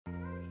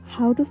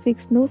How to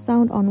fix no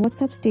sound on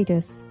WhatsApp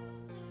status.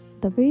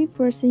 The very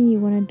first thing you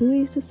want to do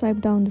is to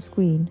swipe down the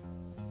screen.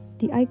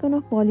 The icon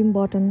of volume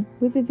button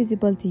will be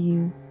visible to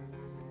you.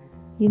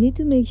 You need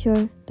to make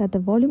sure that the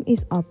volume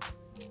is up.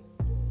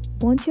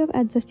 Once you have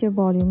adjusted your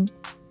volume,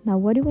 now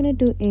what you want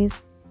to do is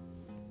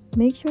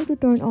make sure to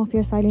turn off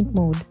your silent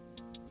mode.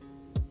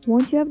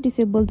 Once you have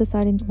disabled the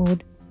silent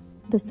mode,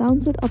 the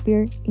sound should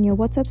appear in your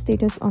WhatsApp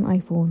status on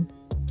iPhone.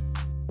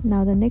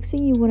 Now the next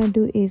thing you want to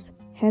do is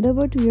head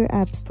over to your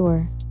App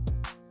Store.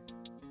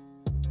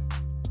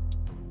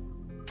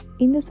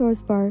 In the search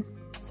bar,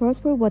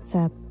 search for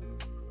WhatsApp.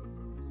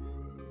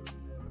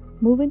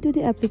 Move into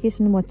the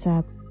application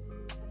WhatsApp.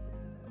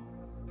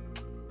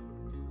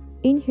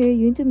 In here,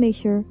 you need to make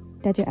sure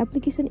that your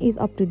application is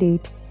up to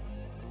date.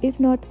 If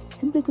not,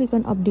 simply click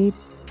on Update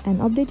and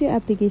update your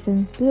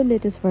application to the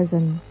latest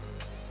version.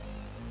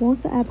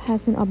 Once the app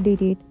has been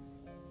updated,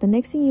 the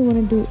next thing you want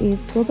to do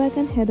is go back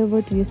and head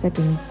over to your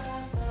settings.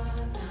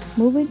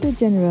 Move into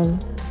General.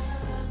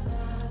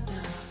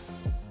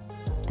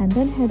 And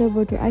then head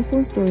over to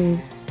iPhone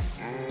Stories.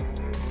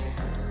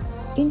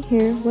 In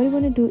here, what you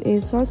want to do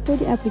is search for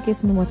the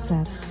application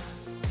WhatsApp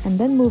and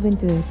then move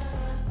into it.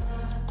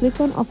 Click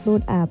on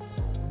Upload App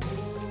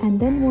and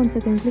then once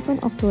again click on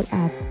Upload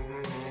App.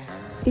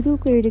 It will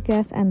clear the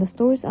cache and the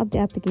storage of the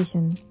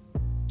application.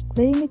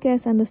 Clearing the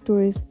cache and the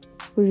storage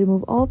will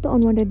remove all of the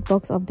unwanted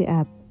bugs of the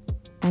app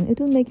and it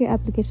will make your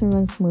application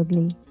run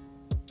smoothly.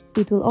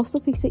 It will also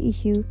fix the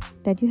issue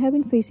that you have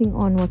been facing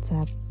on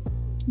WhatsApp.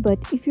 But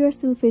if you are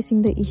still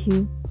facing the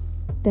issue,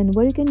 then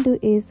what you can do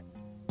is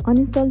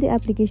uninstall the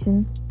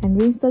application and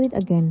reinstall it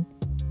again.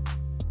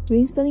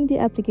 Reinstalling the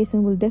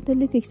application will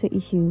definitely fix the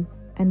issue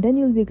and then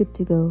you'll be good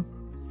to go.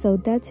 So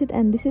that's it,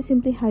 and this is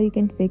simply how you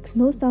can fix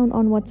no sound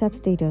on WhatsApp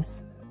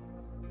status.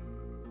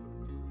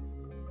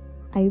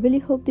 I really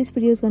hope this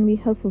video is going to be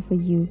helpful for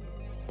you.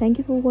 Thank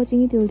you for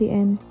watching it till the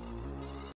end.